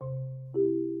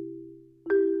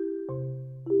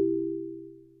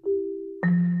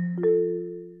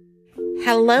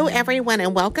Hello, everyone,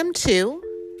 and welcome to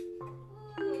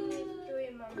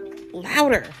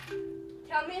Louder.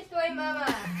 Tell me a story,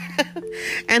 Mama.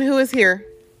 And who is here?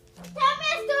 Tell me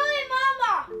a story,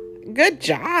 Mama. Good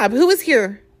job. Who is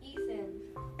here? Ethan.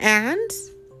 And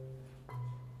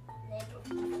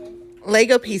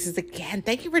Lego Pieces again.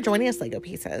 Thank you for joining us, Lego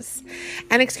Pieces.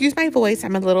 And excuse my voice.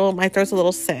 My throat's a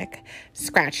little sick,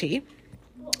 scratchy.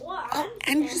 What? Oh,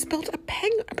 and you just built a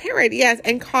parrot. Yes,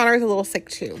 and Connor's a little sick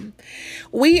too.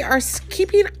 We are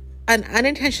keeping an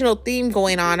unintentional theme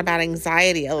going on about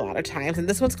anxiety a lot of times, and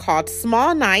this one's called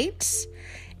Small Night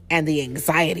and the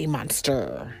Anxiety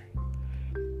Monster.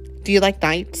 Do you like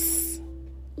nights?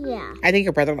 Yeah. I think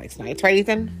your brother likes nights, right,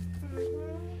 Ethan?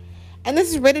 Mm-hmm. And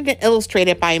this is written and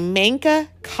illustrated by Manka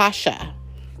Kasha.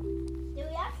 Do we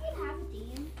actually have a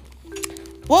theme?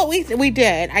 Well, we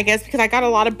did, I guess, because I got a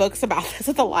lot of books about this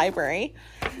at the library.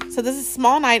 So this is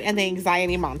Small Night and the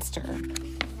Anxiety Monster.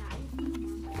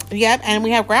 Yep, and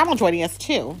we have Grandma joining us,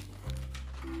 too.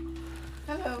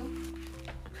 Hello.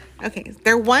 Okay,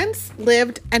 there once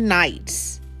lived a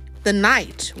knight. The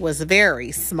knight was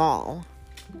very small,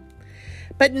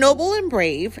 but noble and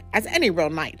brave, as any real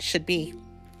knight should be.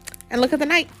 And look at the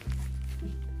knight.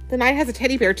 The knight has a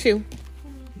teddy bear, too.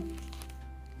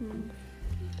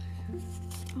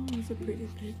 Oh, it's a pretty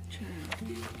picture.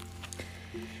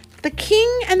 The king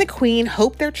and the queen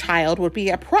hoped their child would be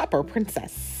a proper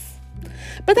princess.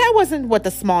 But that wasn't what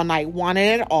the small knight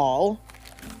wanted at all.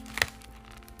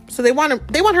 So they want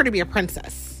her to be a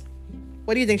princess.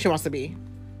 What do you think she wants to be?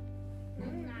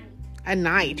 A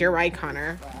knight. You're right,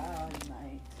 Connor. Wow,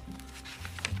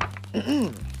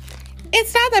 nice.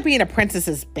 It's not that being a princess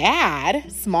is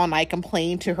bad, Small Knight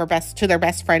complained to their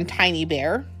best friend Tiny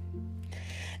Bear.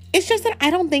 It's just that I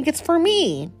don't think it's for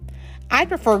me. I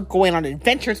prefer going on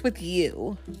adventures with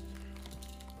you.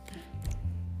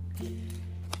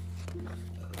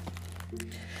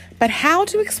 But how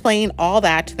to explain all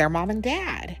that to their mom and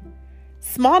dad?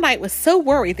 Small Knight was so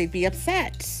worried they'd be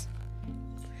upset.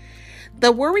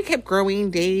 The worry kept growing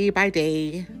day by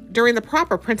day during the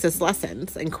proper princess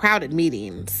lessons and crowded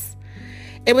meetings.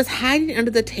 It was hiding under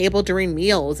the table during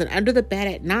meals and under the bed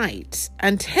at night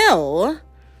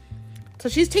so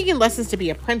she's taking lessons to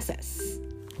be a princess.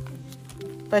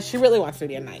 But she really wants to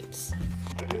be a knight.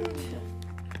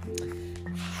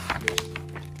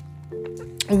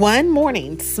 One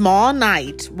morning, Small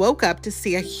Knight woke up to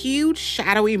see a huge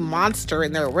shadowy monster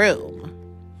in their room.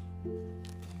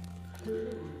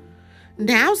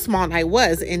 Now Small Knight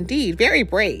was indeed very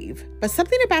brave, but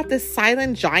something about this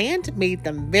silent giant made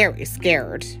them very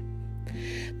scared.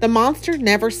 The monster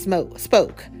never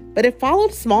spoke, but it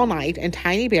followed Small Knight and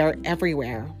Tiny Bear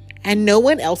everywhere, and no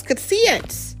one else could see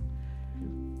it.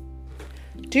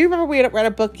 Do you remember we read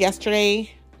a book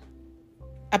yesterday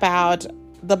about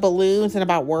the balloons and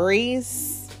about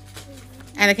worries?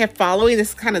 And it kept following. This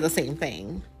is kind of the same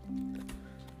thing.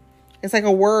 It's like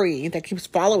a worry that keeps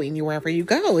following you wherever you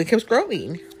go. It keeps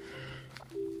growing.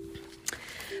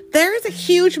 There is a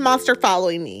huge monster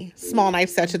following me, Small Knight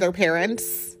said to their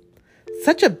parents.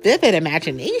 Such a vivid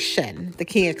imagination, the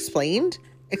king exclaimed.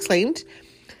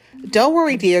 Don't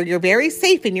worry, dear. You're very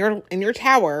safe in your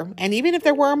tower. And even if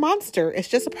there were a monster, it's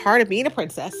just a part of being a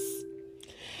princess.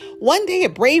 One day, a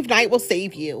brave knight will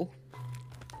save you.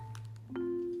 Do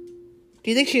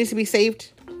you think she needs to be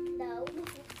saved? No.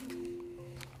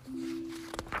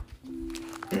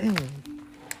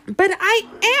 But I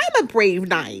am a brave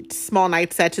knight, Small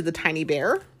Knight said to the tiny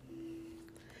bear.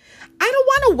 I don't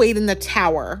want to wait in the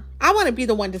tower. I want to be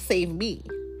the one to save me.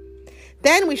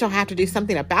 Then we shall have to do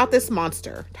something about this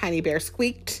monster, Tiny Bear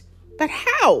squeaked. But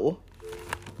how?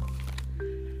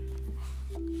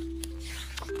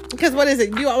 Because what is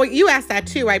it? You asked that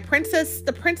too, right?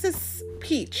 The Princess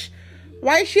Peach.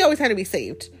 Why is she always having to be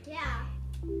saved? Yeah.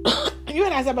 You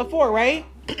had asked that before, right?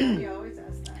 You always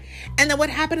ask that. And then what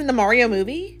happened in the Mario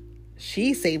movie?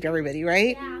 She saved everybody,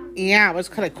 right? Yeah. Yeah, it was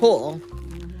kind of cool.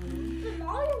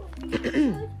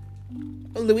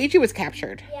 Luigi was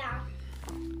captured. Yeah.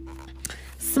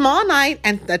 Small Knight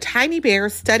and the Tiny Bear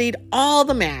studied all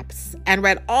the maps and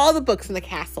read all the books in the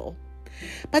castle.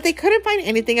 But they couldn't find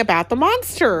anything about the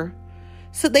monster.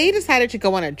 So they decided to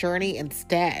go on a journey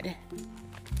instead.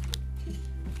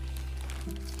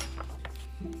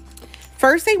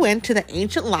 First, they went to the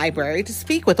ancient library to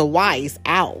speak with a wise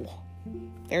owl.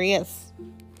 There he is.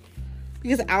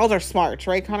 Because owls are smart,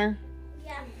 right, Connor?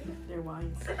 Yeah. They're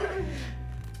wise.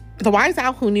 The wise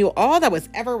owl who knew all that was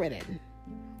ever written.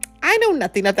 I know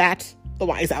nothing of that, the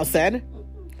wise owl said.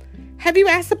 Have you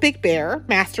asked the big bear,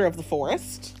 master of the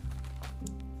forest?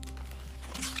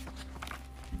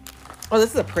 Oh,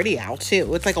 this is a pretty owl,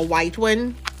 too. It's like a white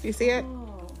one. Do you see it? Oh,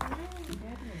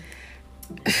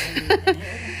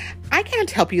 I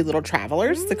can't help you, little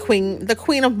travelers, the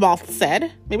queen of moths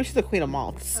said. Maybe she's the queen of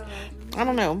moths. I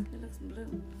don't know. It looks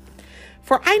blue.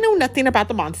 For I know nothing about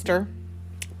the monster.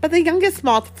 But the youngest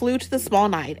moth flew to the small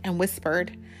knight and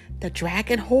whispered, the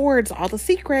dragon hoards all the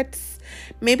secrets.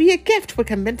 Maybe a gift would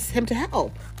convince him to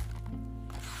help.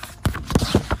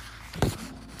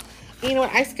 You know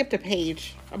what? I skipped a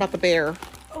page about the bear.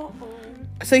 Uh-oh.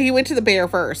 So he went to the bear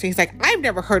first. He's like, I've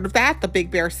never heard of that, the big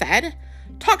bear said.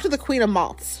 Talk to the queen of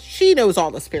moths. She knows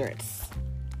all the spirits.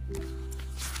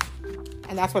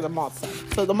 And that's what the moth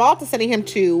said. So the moth is sending him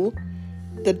to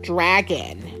the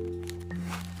dragon.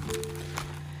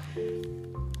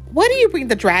 What do you bring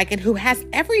the dragon who has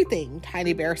everything?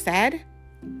 Tiny Bear said.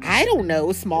 I don't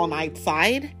know, Small Knight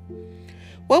sighed.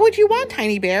 What would you want,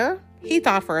 Tiny Bear? He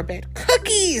thought for a bit.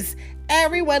 Cookies!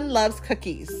 Everyone loves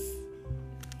cookies.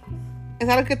 Is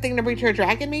that a good thing to bring to a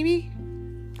dragon, maybe?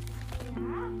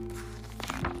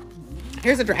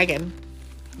 Here's a dragon.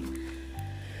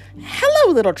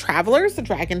 Hello, little travelers, the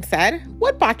dragon said.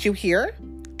 What brought you here?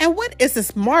 And what is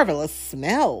this marvelous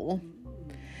smell?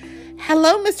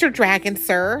 Hello, Mr. Dragon,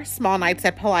 sir, Small Knight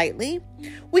said politely.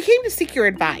 We came to seek your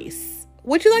advice.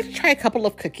 Would you like to try a couple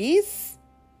of cookies?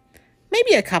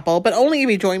 Maybe a couple, but only if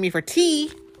you join me for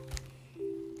tea.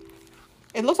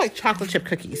 It looks like chocolate chip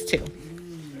cookies, too.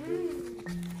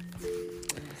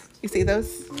 You see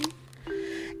those?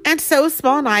 And so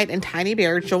Small Knight and Tiny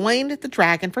Bear joined the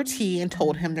dragon for tea and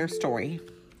told him their story.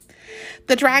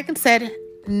 The dragon said,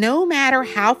 no matter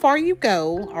how far you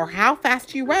go or how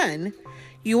fast you run,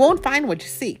 you won't find what you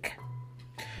seek.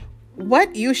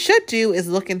 What you should do is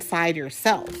look inside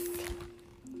yourself.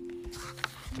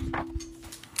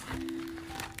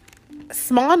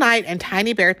 Small Knight and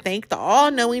Tiny Bear thanked the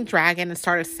all-knowing dragon and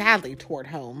started sadly toward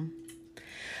home.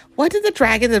 What did the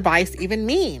dragon's advice even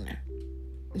mean?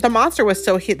 The monster was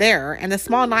still there, and the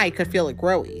Small Knight could feel it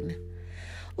growing.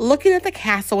 Looking at the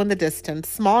castle in the distance,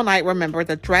 Small Knight remembered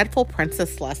the dreadful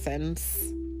princess lessons.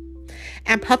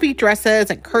 And puppy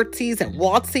dresses and curtsies and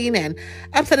waltzing and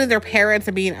upsetting their parents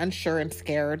and being unsure and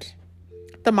scared.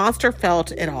 The monster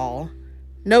felt it all.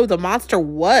 No, the monster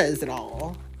was it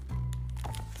all.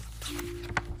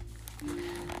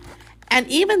 And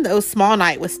even though Small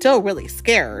Knight was still really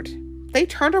scared, they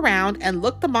turned around and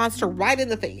looked the monster right in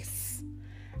the face.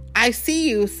 I see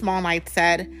you, Small Knight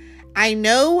said. I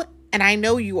know, and I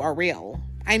know you are real.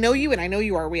 I know you, and I know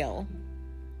you are real.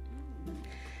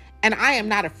 And I am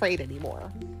not afraid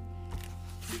anymore.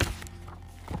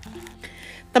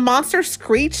 The monster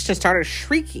screeched and started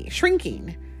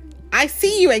shrinking. I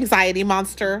see you, anxiety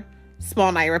monster,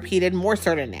 Small Knight repeated, more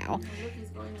certain now. Oh, look, he's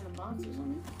going in a box or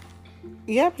something.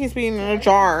 Yep, he's being in a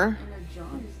jar. In a jar,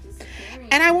 he's disappearing.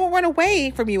 And I won't run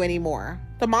away from you anymore.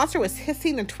 The monster was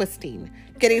hissing and twisting,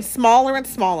 getting smaller and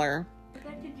smaller.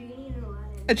 Like a genie in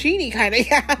Aladdin. A genie, kind of,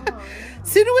 yeah. Oh, yeah.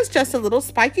 Soon it was just a little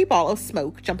spiky ball of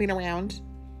smoke jumping around.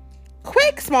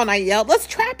 Quick, Small Knight yelled, let's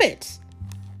trap it.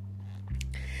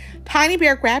 Tiny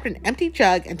Bear grabbed an empty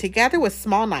jug and together with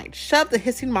Small Knight shoved the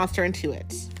hissing monster into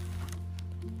it.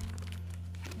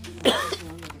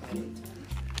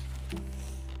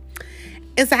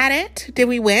 Is that it? Did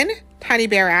we win? Tiny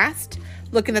Bear asked,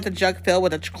 looking at the jug filled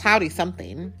with a cloudy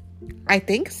something. I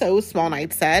think so, Small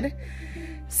Knight said.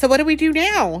 So what do we do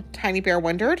now? Tiny Bear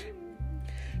wondered.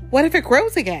 What if it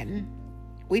grows again?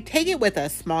 We take it with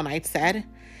us, Small Knight said,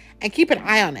 and keep an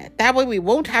eye on it. That way we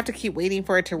won't have to keep waiting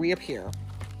for it to reappear.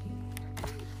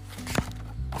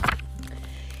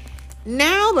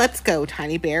 Now let's go,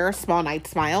 Tiny Bear, Small Knight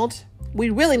smiled. We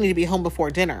really need to be home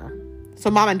before dinner. So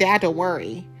Mom and Dad don't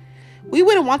worry. We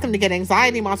wouldn't want them to get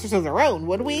anxiety monsters of their own,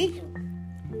 would we?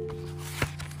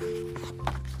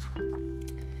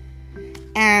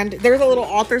 And there's a little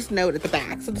author's note at the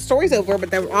back. So the story's over, but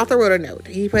the author wrote a note.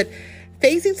 He put,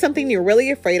 facing something you're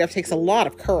really afraid of takes a lot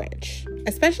of courage,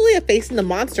 especially if facing the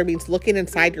monster means looking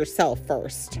inside yourself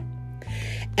first.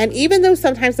 And even though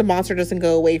sometimes the monster doesn't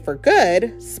go away for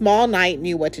good, Small Knight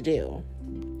knew what to do.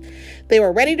 They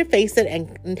were ready to face it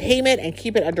and tame it and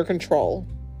keep it under control.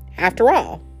 After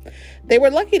all, they were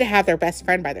lucky to have their best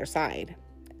friend by their side.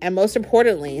 And most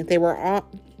importantly, they were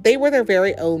their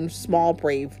very own small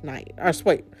brave knight.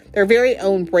 Their very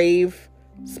own brave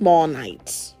small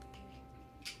knights.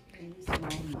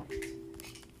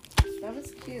 That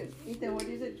was cute. Ethan, what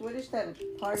is it? What is that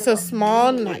part So about Small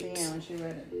at the Knight. end when she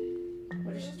read it?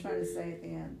 What is she trying to say at the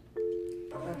end?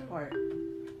 That part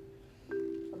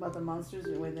about the monsters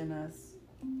within us.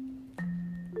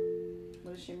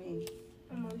 What does she mean?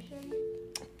 Emotion.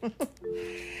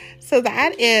 So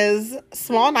that is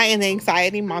Small Knight and the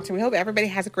Anxiety Monster. We hope everybody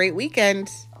has a great weekend.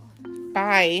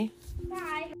 Bye.